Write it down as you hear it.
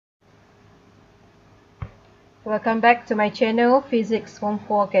Welcome back to my channel, Physics Form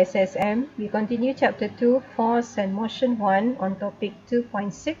 4 KSSM. We continue Chapter 2, Force and Motion 1 on topic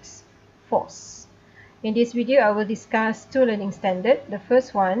 2.6, Force. In this video, I will discuss two learning standards. The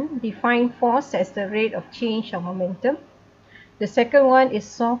first one, define force as the rate of change of momentum. The second one is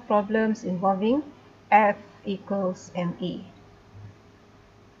solve problems involving F equals ma.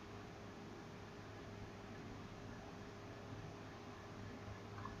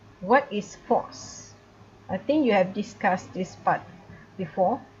 What is force? I think you have discussed this part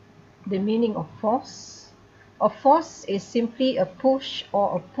before. The meaning of force. A force is simply a push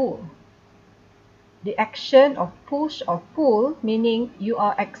or a pull. The action of push or pull meaning you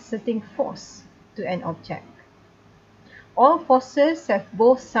are exerting force to an object. All forces have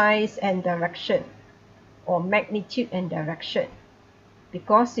both size and direction, or magnitude and direction.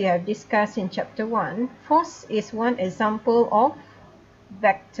 Because we have discussed in chapter 1, force is one example of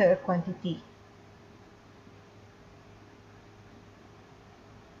vector quantity.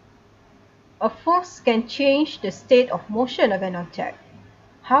 A force can change the state of motion of an object.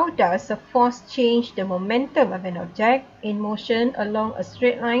 How does a force change the momentum of an object in motion along a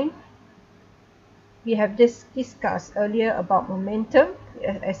straight line? We have discussed earlier about momentum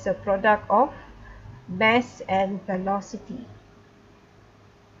as a product of mass and velocity.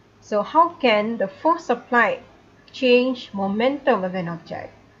 So how can the force applied change momentum of an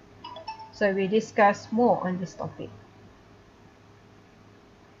object? So we discuss more on this topic.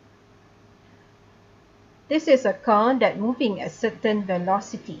 This is a car that moving at certain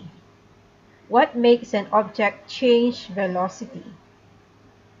velocity. What makes an object change velocity?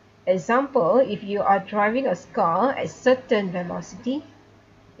 Example, if you are driving a car at certain velocity,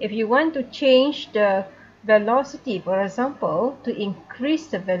 if you want to change the velocity, for example, to increase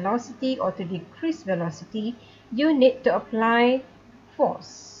the velocity or to decrease velocity, you need to apply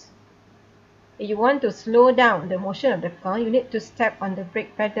force. If you want to slow down the motion of the car, you need to step on the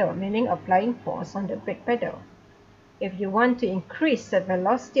brake pedal, meaning applying force on the brake pedal. If you want to increase the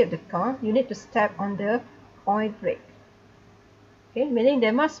velocity of the car, you need to step on the oil brake. Okay, meaning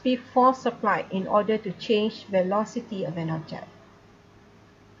there must be force applied in order to change velocity of an object.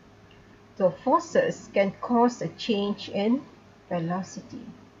 So forces can cause a change in velocity.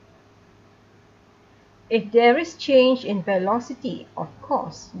 If there is change in velocity, of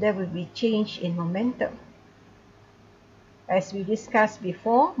course, there will be change in momentum. As we discussed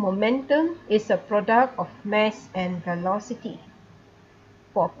before, momentum is a product of mass and velocity.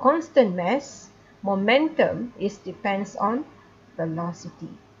 For constant mass, momentum depends on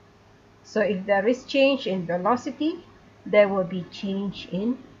velocity. So if there is change in velocity, there will be change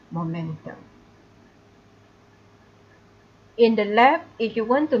in momentum. In the lab, if you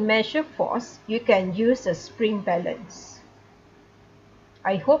want to measure force, you can use a spring balance.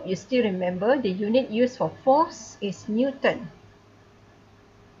 I hope you still remember the unit used for force is Newton.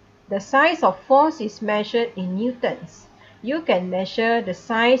 The size of force is measured in newtons. You can measure the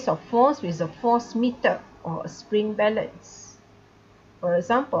size of force with a force meter or a spring balance. For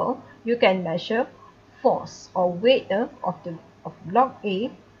example, you can measure force or weight of block A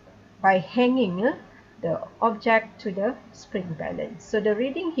by hanging the object to the spring balance. So the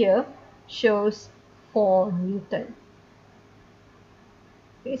reading here shows 4 Newton.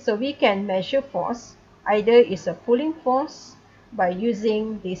 Okay, so we can measure force either is a pulling force by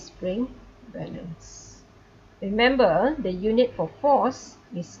using this spring balance. Remember, the unit for force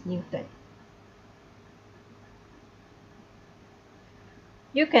is Newton.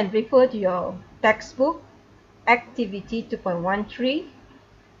 You can refer to your textbook, activity 2.13.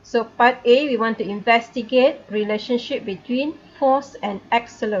 So part A, we want to investigate relationship between force and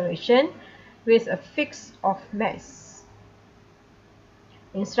acceleration with a fix of mass.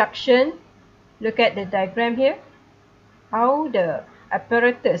 Instruction, look at the diagram here, how the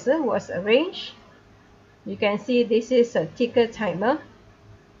apparatus was arranged. You can see this is a ticker timer,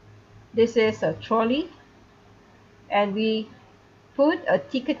 this is a trolley, and we put a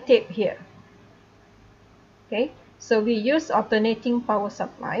ticker tape here. Okay, so we use alternating power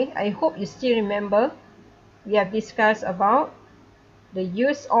supply. I hope you still remember we have discussed about the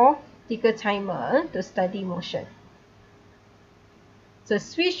use of ticker timer to study motion. So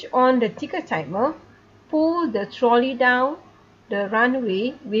switch on the ticker timer, pull the trolley down the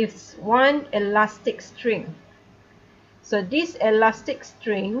runway with one elastic string. So this elastic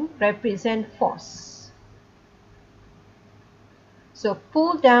string represents force. So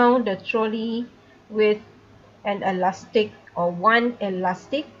pull down the trolley with an elastic or one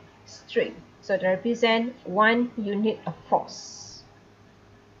elastic string. So it represents 1 unit of force.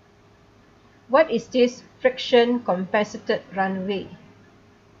 What is this friction compensated runway?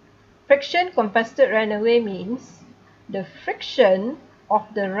 Friction compensated runaway means the friction of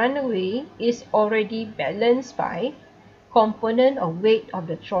the runaway is already balanced by component or weight of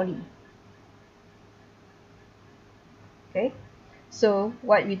the trolley. Okay, so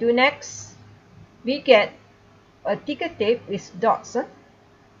what we do next, we get a ticker tape with dots.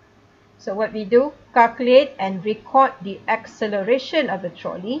 So what we do, calculate and record the acceleration of the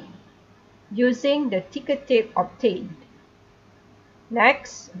trolley using the ticker tape obtained.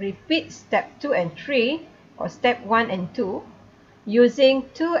 Next, repeat step 2 and 3 or step 1 and 2 using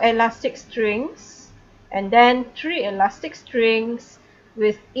 2 elastic strings and then 3 elastic strings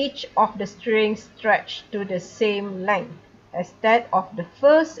with each of the strings stretched to the same length as that of the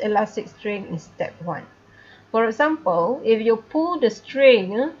first elastic string in step 1. For example, if you pull the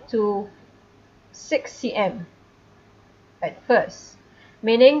string to 6 cm at first,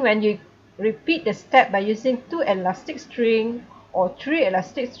 meaning when you repeat the step by using 2 elastic string or 3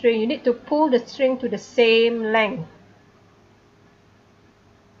 elastic string, you need to pull the string to the same length.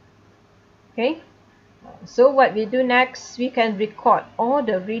 Okay, so what we do next, we can record all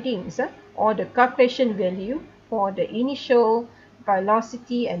the readings or the calculation value for the initial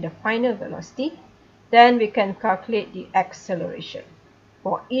velocity and the final velocity. Then we can calculate the acceleration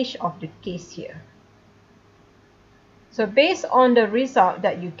for each of the case here. So based on the result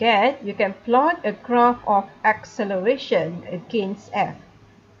that you get, you can plot a graph of acceleration against F.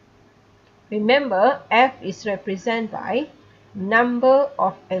 Remember, F is represented by number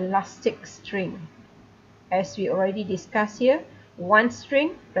of elastic string. As we already discussed here, one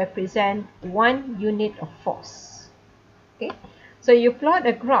string represents 1 unit of force. Okay, so you plot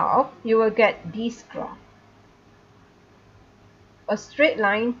a graph, you will get this graph. A straight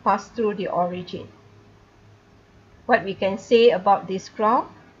line passed through the origin. What we can say about this graph?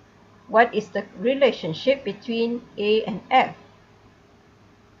 What is the relationship between A and F?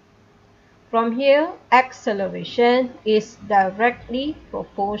 From here, acceleration is directly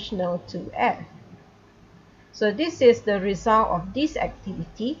proportional to F. So this is the result of this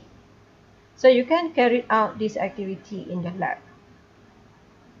activity. So you can carry out this activity in the lab.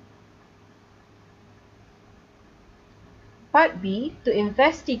 Part B, to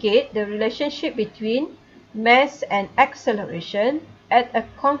investigate the relationship between mass and acceleration at a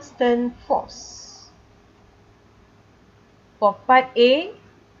constant force. For part A,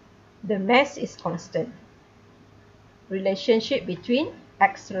 the mass is constant. Relationship between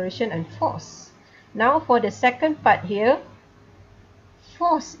acceleration and force. Now for the second part here,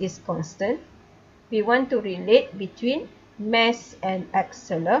 force is constant. We want to relate between mass and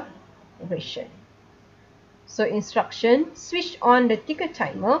acceleration. So instruction, switch on the ticker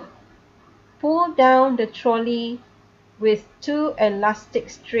timer, pull down the trolley with 2 elastic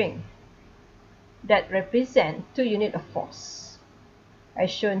strings that represent 2 units of force,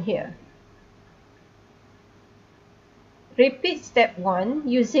 as shown here. Repeat step 1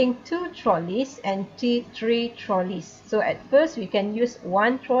 using 2 trolleys and 3 trolleys. So at first we can use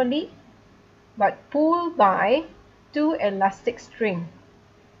 1 trolley but pull by 2 elastic strings.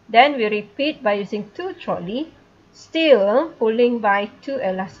 Then we repeat by using 2 trolley, still pulling by 2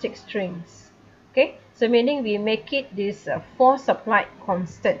 elastic strings. Okay, so meaning we make it this force applied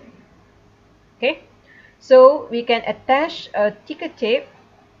constant. Okay, so we can attach a ticker tape,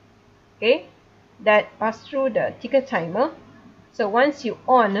 okay, that pass through the ticker timer. So once you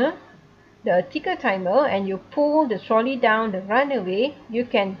on the ticker timer and you pull the trolley down the runaway, you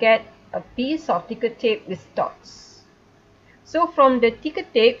can get a piece of ticker tape with dots. So from the ticker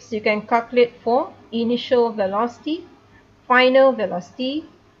tapes, you can calculate for initial velocity, final velocity,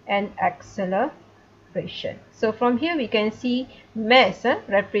 and acceleration. So from here we can see mass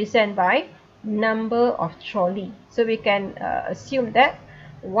represented by number of trolley. So we can assume that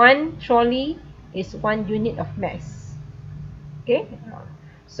 1 trolley is 1 unit of mass. Okay,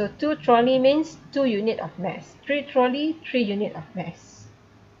 so 2 trolley means 2 unit of mass. 3 trolley, 3 unit of mass.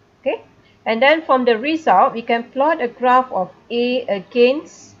 Okay, and then from the result, we can plot a graph of A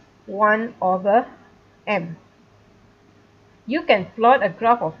against 1 over M. You can plot a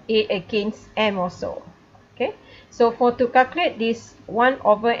graph of A against M also. Okay, so to calculate this 1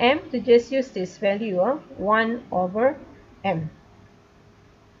 over M, to just use this value, 1 over M.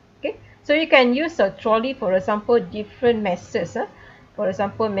 Okay, so you can use a trolley, for example, different masses. For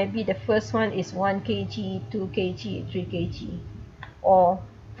example, maybe the first one is 1 kg, 2 kg, 3 kg. Or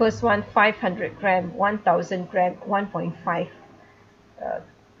first one 500 gram, 1000 gram, 1.5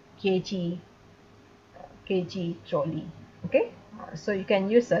 kg trolley. Okay, so you can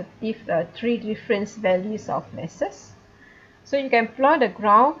use 3 different values of masses. So you can plot a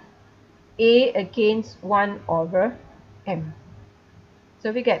graph A against 1 over M.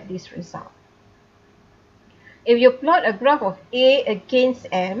 So we get this result. If you plot a graph of A against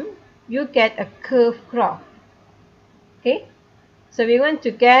M, you get a curved graph. Okay, so we want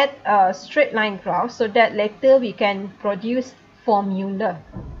to get a straight line graph so that later we can produce formula.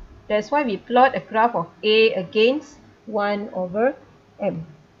 That's why we plot a graph of A against 1 over M.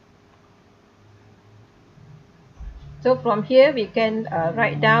 So from here we can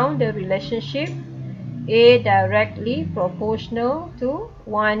write down the relationship A directly proportional to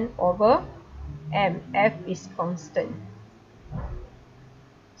 1 over M. F is constant.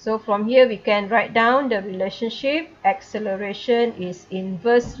 So from here we can write down the relationship acceleration is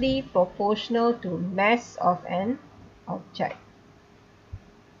inversely proportional to mass of an object.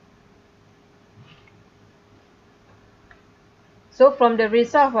 So from the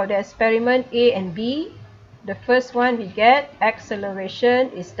result of the experiment A and B, the first one we get acceleration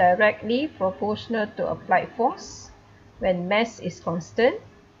is directly proportional to applied force when mass is constant.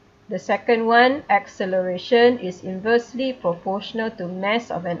 The second one, acceleration is inversely proportional to mass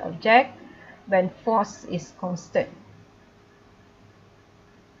of an object when force is constant.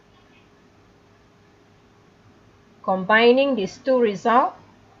 Combining these two results,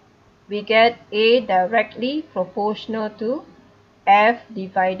 we get A directly proportional to F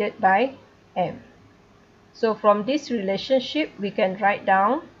divided by M. So from this relationship, we can write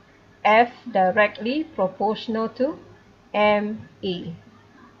down F directly proportional to MA.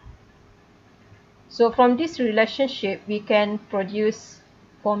 So from this relationship, we can produce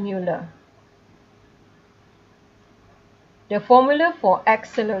formula. The formula for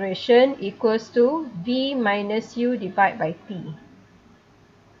acceleration equals to V minus U divided by T.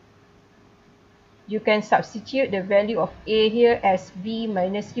 You can substitute the value of A here as V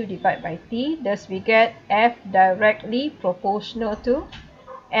minus U divided by T. Thus we get F directly proportional to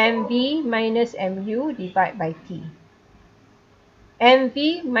mv minus mu divided by T.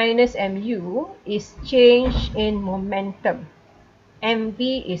 mv minus mu is change in momentum. mv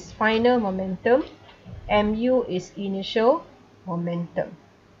is final momentum. Mu is initial momentum.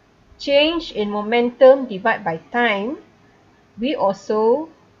 Change in momentum divided by time, we also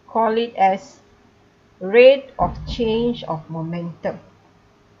call it as rate of change of momentum.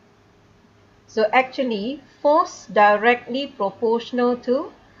 So actually, force directly proportional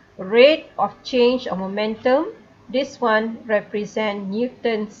to rate of change of momentum, this one represents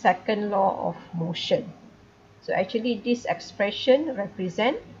Newton's second law of motion. So actually, this expression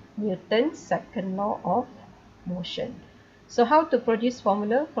represents Newton's second law of motion. So how to produce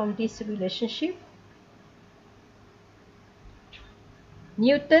formula from this relationship?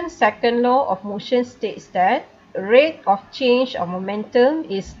 Newton's second law of motion states that rate of change of momentum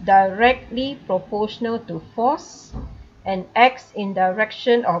is directly proportional to force and acts in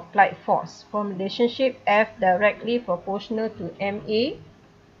direction of applied force. From relationship F directly proportional to MA,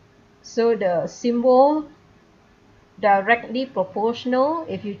 so the symbol directly proportional,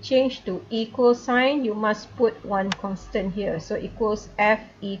 if you change to equal sign, you must put one constant here. So equals F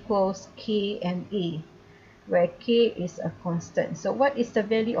equals KMA, where K is a constant. So what is the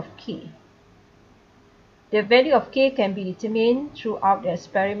value of K? The value of K can be determined throughout the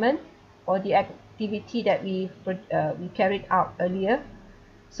experiment or the activity that we carried out earlier.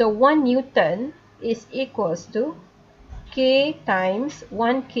 So 1 Newton is equals to K times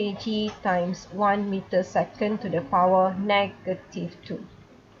 1 kg times 1 meter second to the power negative 2.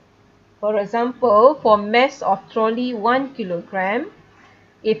 For example, for mass of trolley 1 kilogram,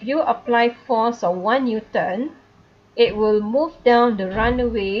 if you apply force of 1 Newton, it will move down the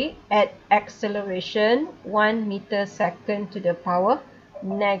runway at acceleration 1 meter second to the power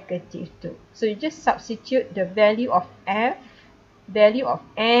negative 2. So you just substitute the value of F, value of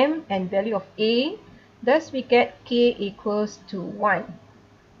M, and value of A. Thus we get K equals to 1.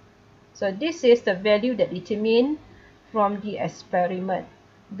 So this is the value that determined from the experiment.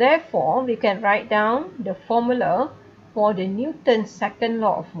 Therefore, we can write down the formula for the Newton's second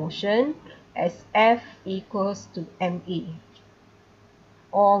law of motion as F equals to ma.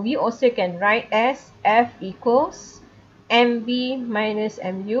 Or we also can write as F equals mv minus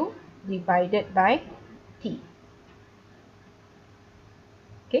mu divided by T.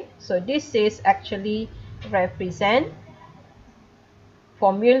 Okay, so this is actually represent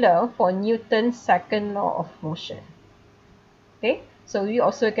formula for Newton's second law of motion. Okay, so we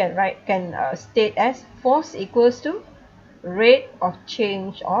also can state as force equals to rate of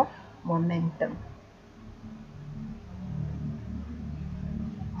change of momentum.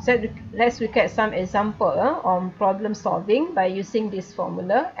 So let's look at some example on problem solving by using this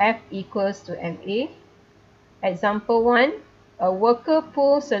formula F equals to ma. Example 1, A worker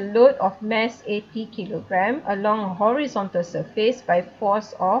pulls a load of mass 80 kg along a horizontal surface by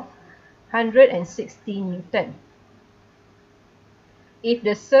force of 160 Newton. If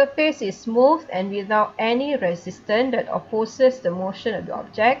the surface is smooth and without any resistance that opposes the motion of the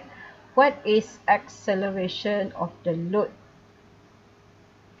object, what is acceleration of the load?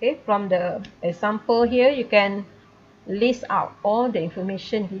 Okay, from the example here, you can list out all the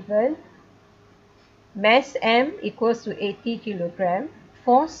information given. Mass M equals to 80 kg,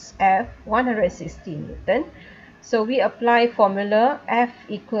 force F 160 Newton. So we apply formula F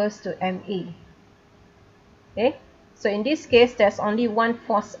equals to MA. Okay, so in this case, there's only one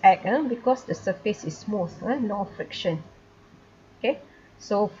force act because the surface is smooth, no friction. Okay,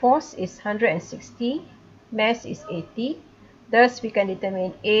 so force is 160, mass is 80. Thus, we can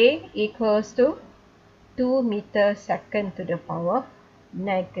determine A equals to 2 meter second to the power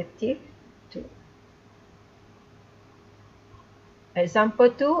negative 2. Example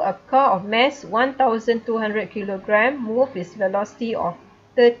 2, a car of mass 1200 kg moves with velocity of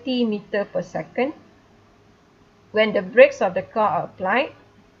 30 meter per second. When the brakes of the car are applied,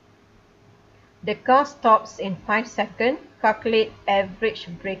 the car stops in 5 seconds. Calculate average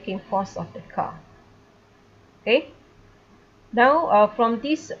braking force of the car. Okay. Now, from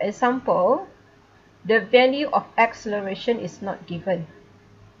this example, the value of acceleration is not given.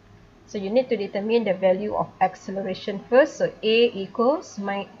 So you need to determine the value of acceleration first. So A equals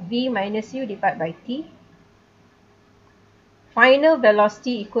V minus U divided by T. Final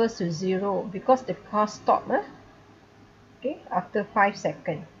velocity equals to 0 because the car stopped okay, after 5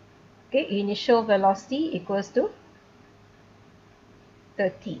 seconds. Okay, initial velocity equals to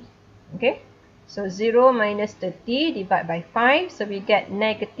 30. Okay, so 0 minus 30 divided by 5. So we get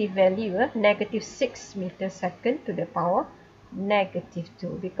negative value, negative 6 meter second to the power negative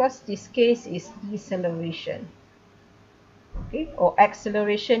 2, because this case is deceleration, okay, or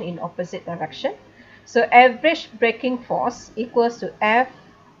acceleration in opposite direction. So average braking force equals to F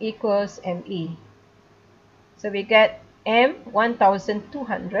equals ME. So we get M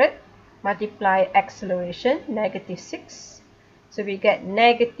 1200 multiply acceleration negative 6. So we get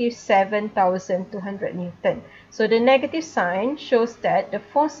negative 7,200 Newton. So the negative sign shows that the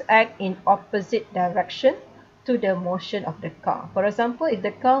force acts in opposite direction to the motion of the car. For example, if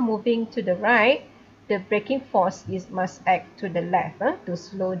the car moving to the right, the braking force must act to the left to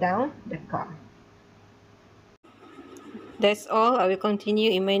slow down the car. That's all. I will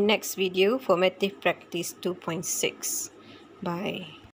continue in my next video, formative practice 2.6. Bye.